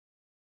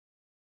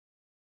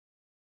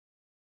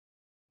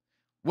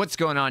What's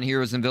going on,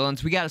 heroes and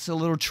villains? We got us a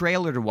little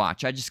trailer to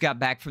watch. I just got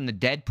back from the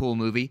Deadpool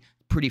movie.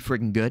 Pretty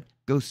freaking good.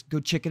 Go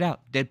check it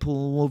out.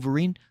 Deadpool and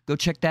Wolverine. Go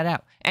check that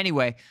out.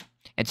 Anyway,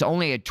 it's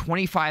only a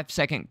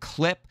 25-second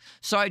clip,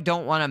 so I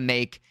don't want to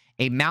make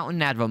a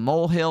mountain out of a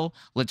molehill.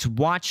 Let's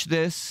watch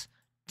this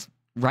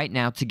right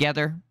now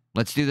together.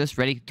 Let's do this.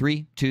 Ready?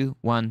 3, 2,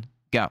 1,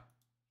 go.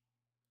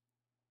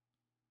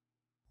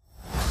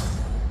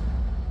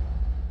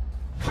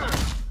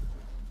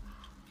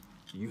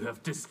 You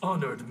have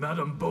dishonored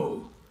Madame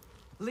Beau.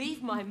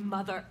 Leave my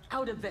mother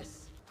out of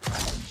this.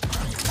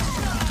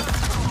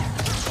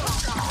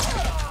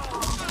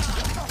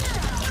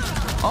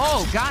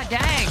 Oh, god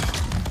dang!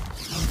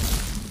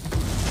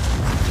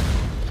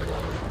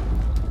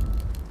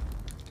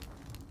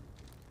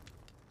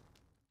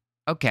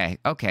 Okay,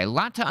 a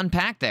lot to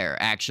unpack there,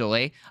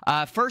 actually.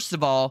 First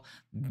of all,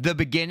 the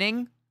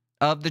beginning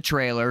of the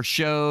trailer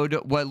showed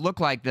what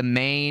looked like the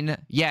main,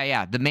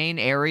 the main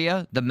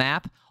area, the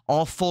map,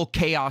 all full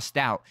chaosed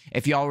out.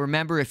 If y'all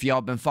remember, if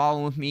y'all been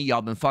following with me,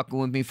 y'all been fucking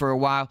with me for a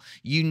while,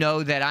 you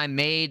know that I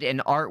made an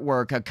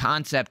artwork, a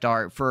concept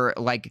art for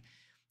like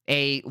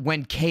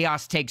when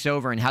chaos takes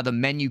over and how the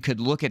menu could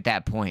look at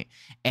that point.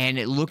 And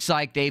it looks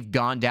like they've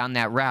gone down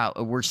that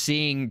route. We're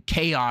seeing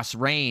chaos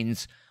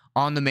reigns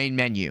on the main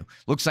menu.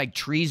 Looks like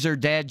trees are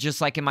dead, just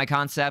like in my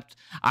concept.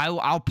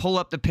 I'll pull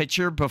up the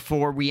picture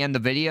before we end the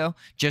video,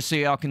 just so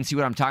y'all can see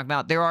what I'm talking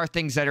about. There are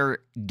things that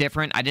are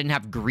different. I didn't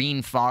have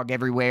green fog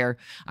everywhere.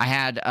 I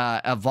had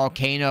a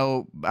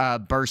volcano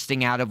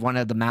bursting out of one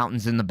of the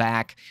mountains in the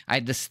back. I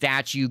had the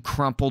statue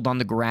crumpled on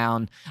the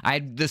ground. I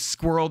had the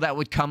squirrel that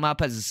would come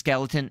up as a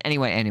skeleton.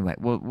 Anyway,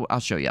 I'll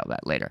show y'all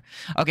that later.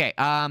 Okay,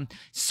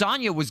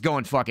 Sonya was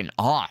going fucking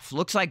off.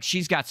 Looks like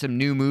she's got some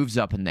new moves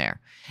up in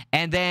there.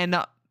 And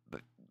then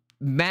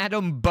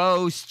Madame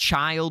Beau's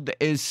child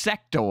is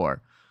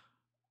Sektor,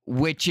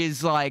 which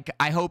is like,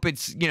 I hope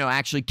it's, you know,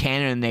 actually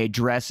canon and they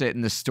address it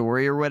in the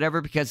story or whatever,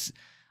 because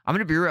I'm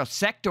going to be real,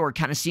 Sektor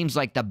kind of seems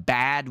like the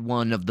bad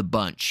one of the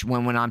bunch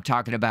when I'm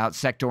talking about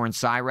Sektor and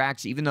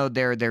Cyrax, even though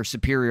they're their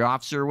superior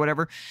officer or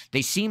whatever,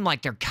 they seem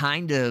like they're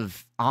kind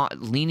of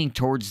leaning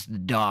towards the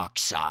dark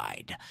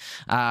side.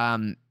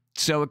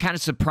 So it kind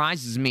of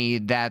surprises me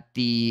that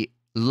the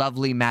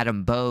lovely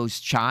Madame Beau's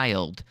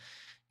child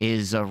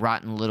is a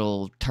rotten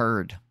little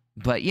turd.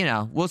 But, you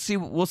know, we'll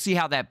see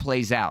how that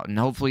plays out. And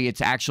hopefully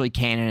it's actually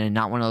canon and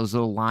not one of those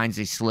little lines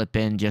they slip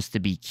in just to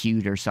be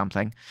cute or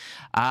something.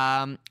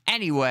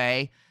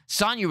 Anyway,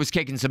 Sonya was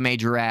kicking some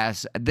major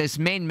ass. This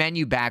main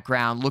menu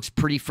background looks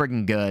pretty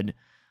friggin' good.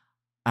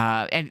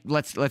 And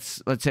let's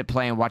hit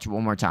play and watch it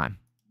one more time.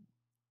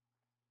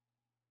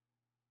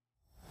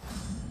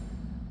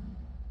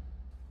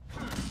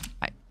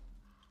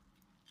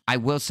 I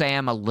will say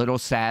I'm a little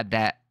sad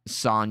that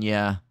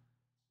Sonya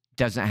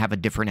doesn't have a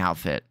different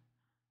outfit.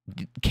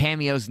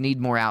 Cameos need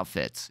more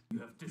outfits. You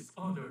have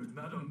dishonored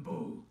Madame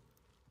Beau.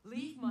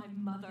 Leave my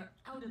mother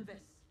out of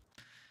this.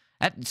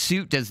 That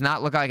suit does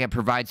not look like it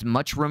provides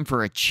much room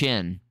for a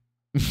chin.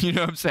 You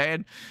know what I'm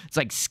saying? It's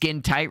like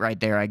skin tight right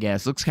there, I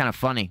guess. Looks kind of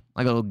funny.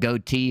 Like a little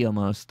goatee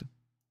almost.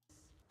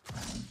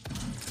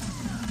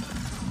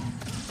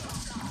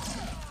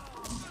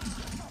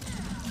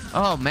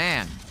 Oh,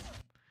 man.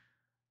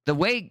 The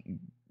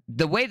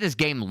way this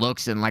game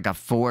looks in like a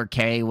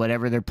 4K,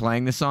 whatever they're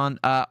playing this on.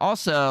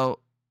 Also,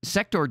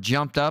 Sektor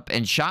jumped up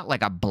and shot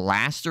like a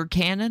blaster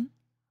cannon.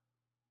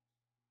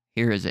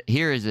 Here is it.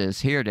 Here it is.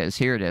 Here it is.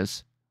 Here it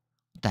is.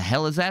 What the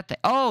hell is that?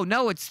 Oh,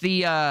 no, it's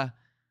the,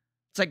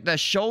 it's like the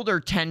shoulder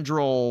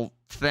tendril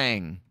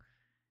thing.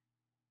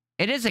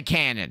 It is a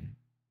cannon.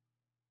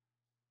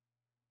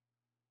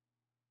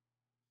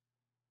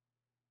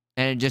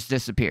 And it just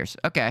disappears.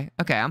 Okay,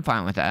 I'm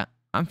fine with that.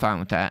 I'm fine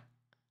with that.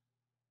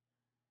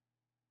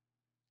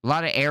 A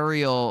lot of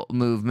aerial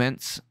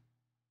movements.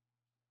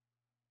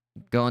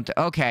 Going to...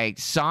 Okay,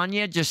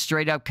 Sonya just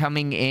straight up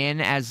coming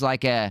in as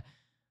like a...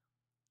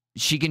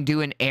 She can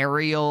do an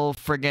aerial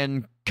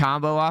friggin'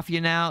 combo off you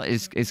now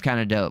is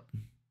kind of dope.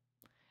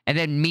 And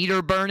then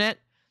meter burn it.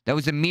 That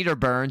was a meter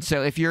burn.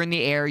 So if you're in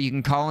the air, you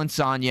can call in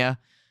Sonya.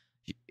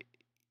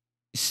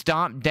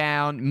 Stomp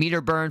down. Meter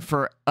burn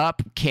for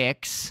up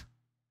kicks.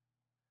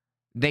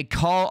 They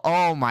call...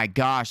 Oh my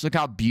gosh, look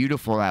how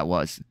beautiful that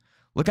was.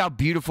 Look how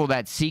beautiful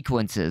that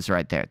sequence is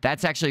right there.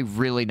 That's actually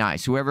really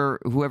nice. Whoever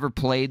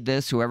played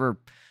this, whoever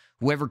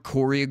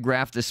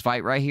choreographed this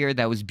fight right here,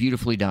 that was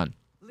beautifully done.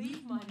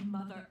 Leave my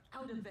mother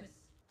out of this.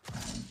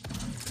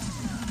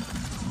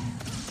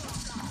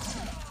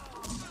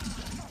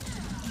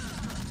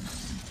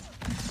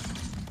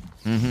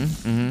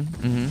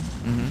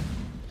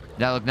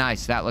 That looked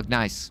nice. That looked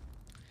nice.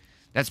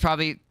 That's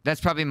probably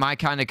my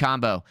kind of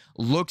combo.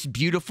 Looks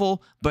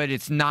beautiful, but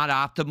it's not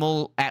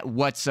optimal at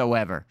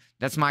whatsoever.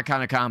 That's my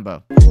kind of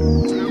combo.